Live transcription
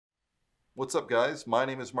What's up guys, my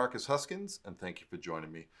name is Huyskens and thank you for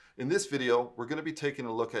joining me. In this video, we're going to be taking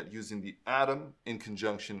a look at using the ATOM in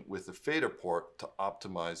conjunction with the FaderPort to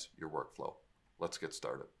optimize your workflow. Let's get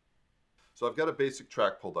started. So I've got a basic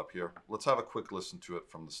track pulled up here. Let's have a quick listen to it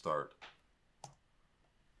from the start.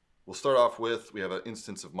 We'll start off with, we have an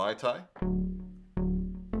instance of Mai Tai.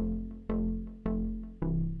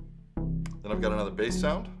 Then I've got another bass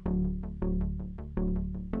sound.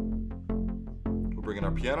 We'll bring in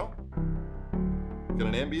our piano. I've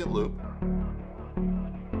got an ambient loop,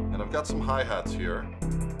 and I've got some hi-hats here.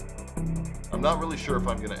 I'm not really sure if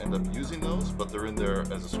I'm going to end up using those, but they're in there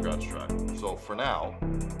as a scratch track. So for now,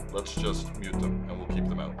 let's just mute them and we'll keep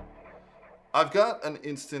them out. I've got an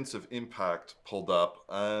instance of Impact pulled up,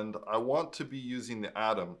 and I want to be using the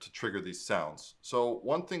ATOM to trigger these sounds. So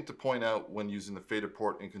one thing to point out when using the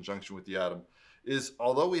FaderPort in conjunction with the ATOM is,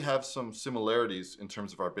 although we have some similarities in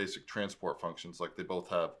terms of our basic transport functions, like they both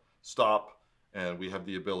have stop, and we have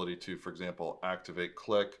the ability to, for example, activate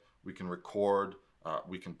click, we can record,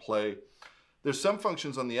 we can play. There's some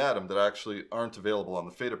functions on the ATOM that actually aren't available on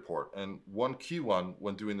the FaderPort, and one key one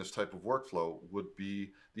when doing this type of workflow would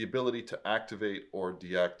be the ability to activate or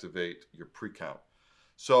deactivate your pre-count.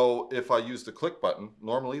 So if I use the click button,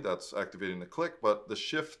 normally that's activating the click, but the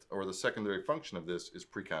shift or the secondary function of this is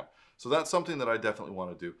pre-count. So that's something that I definitely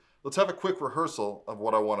want to do. Let's have a quick rehearsal of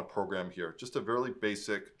what I want to program here. Just a very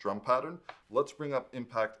basic drum pattern. Let's bring up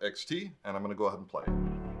Impact XT, and I'm going to go ahead and play.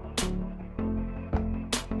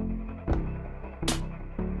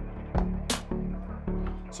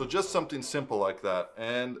 So just something simple like that.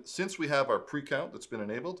 And since we have our pre-count that's been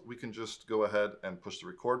enabled, we can just go ahead and push the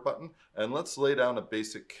record button. And let's lay down a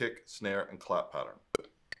basic kick, snare, and clap pattern.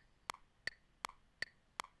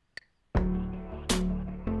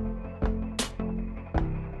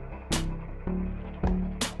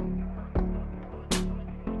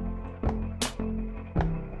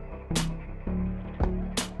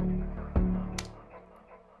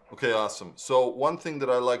 Okay, awesome. So one thing that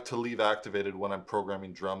I like to leave activated when I'm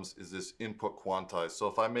programming drums is this input quantize. So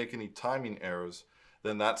if I make any timing errors,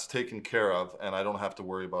 then that's taken care of and I don't have to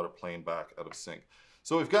worry about it playing back out of sync.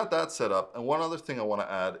 So we've got that set up, and one other thing I want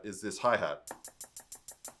to add is this hi-hat.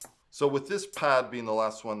 So with this pad being the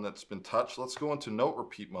last one that's been touched, let's go into note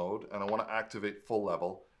repeat mode, and I want to activate full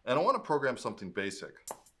level, and I want to program something basic.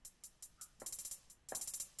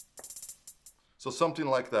 So something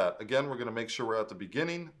like that. Again, we're going to make sure we're at the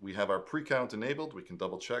beginning. We have our pre-count enabled. We can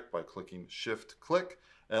double check by clicking Shift click,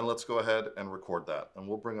 and let's go ahead and record that. And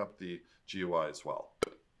we'll bring up the GUI as well.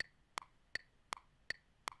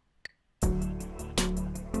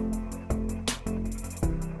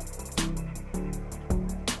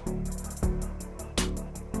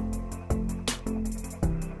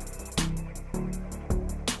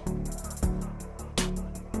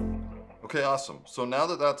 Okay, awesome. So now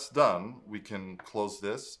that that's done, we can close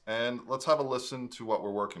this and let's have a listen to what we're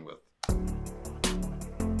working with.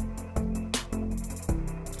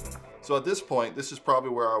 So at this point, this is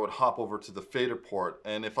probably where I would hop over to the FaderPort,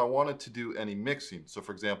 and if I wanted to do any mixing, so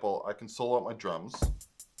for example, I can solo out my drums.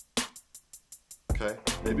 Okay,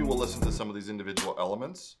 maybe we'll listen to some of these individual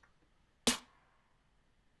elements.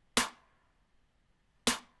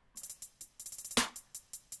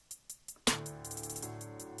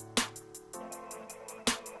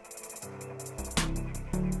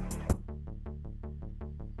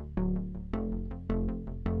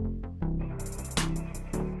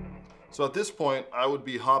 So at this point, I would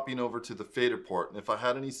be hopping over to the FaderPort, and if I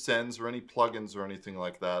had any sends or any plugins or anything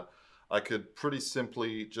like that, I could pretty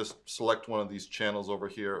simply just select one of these channels over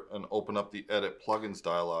here and open up the Edit Plugins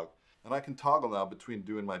dialog. And I can toggle now between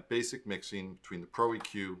doing my basic mixing, between the Pro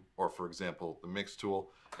EQ, or for example, the mix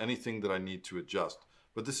tool, anything that I need to adjust.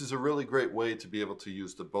 But this is a really great way to be able to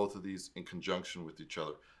use both of these in conjunction with each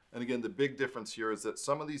other. And again, the big difference here is that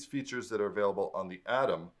some of these features that are available on the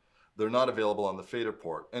ATOM, they're not available on the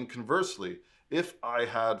FaderPort. And conversely, if I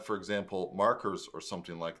had, for example, markers or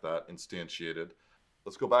something like that instantiated,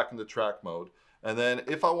 let's go back into track mode. And then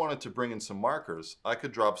if I wanted to bring in some markers, I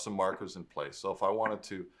could drop some markers in place. So if I wanted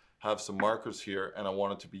to have some markers here and I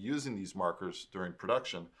wanted to be using these markers during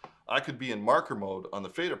production, I could be in marker mode on the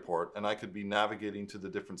FaderPort and I could be navigating to the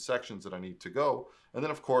different sections that I need to go. And then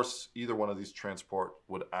of course, either one of these transport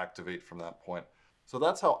would activate from that point. So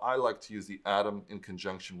that's how I like to use the ATOM in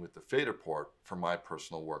conjunction with the FaderPort for my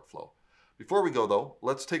personal workflow. Before we go though,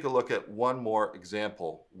 let's take a look at one more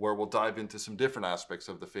example where we'll dive into some different aspects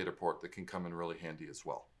of the FaderPort that can come in really handy as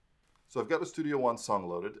well. So I've got a Studio One song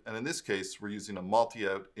loaded, and in this case, we're using a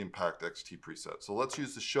multi-out Impact XT preset. So let's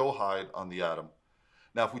use the show hide on the ATOM.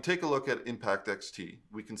 Now, if we take a look at Impact XT,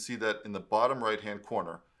 we can see that in the bottom right-hand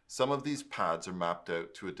corner, some of these pads are mapped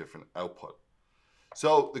out to a different output.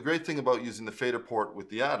 So the great thing about using the FaderPort with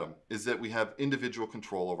the ATOM is that we have individual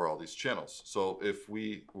control over all these channels. So if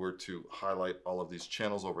we were to highlight all of these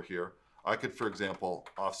channels over here, I could, for example,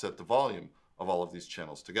 offset the volume of all of these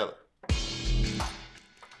channels together.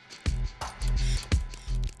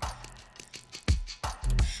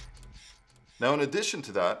 Now, in addition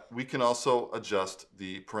to that, we can also adjust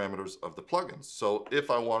the parameters of the plugins. So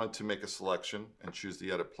if I wanted to make a selection and choose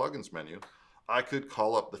the Edit Plugins menu, I could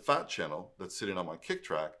call up the fat channel that's sitting on my kick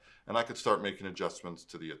track, and I could start making adjustments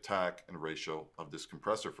to the attack and ratio of this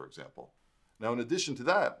compressor, for example. Now, in addition to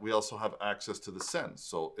that, we also have access to the sends.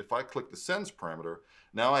 So if I click the sends parameter,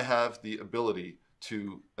 now I have the ability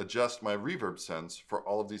to adjust my reverb sends for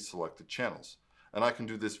all of these selected channels. And I can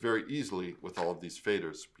do this very easily with all of these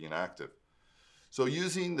faders being active. So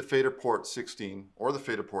using the FaderPort 16 or the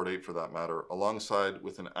FaderPort 8 for that matter, alongside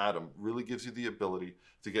with an ATOM, really gives you the ability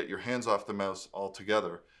to get your hands off the mouse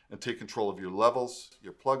altogether and take control of your levels,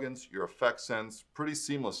 your plugins, your effect sends pretty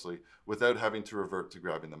seamlessly without having to revert to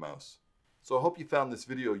grabbing the mouse. So I hope you found this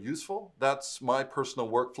video useful. That's my personal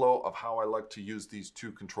workflow of how I like to use these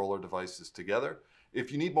two controller devices together.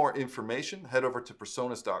 If you need more information, head over to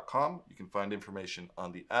personas.com. You can find information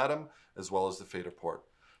on the ATOM as well as the FaderPort.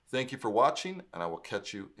 Thank you for watching, and I will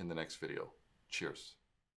catch you in the next video. Cheers.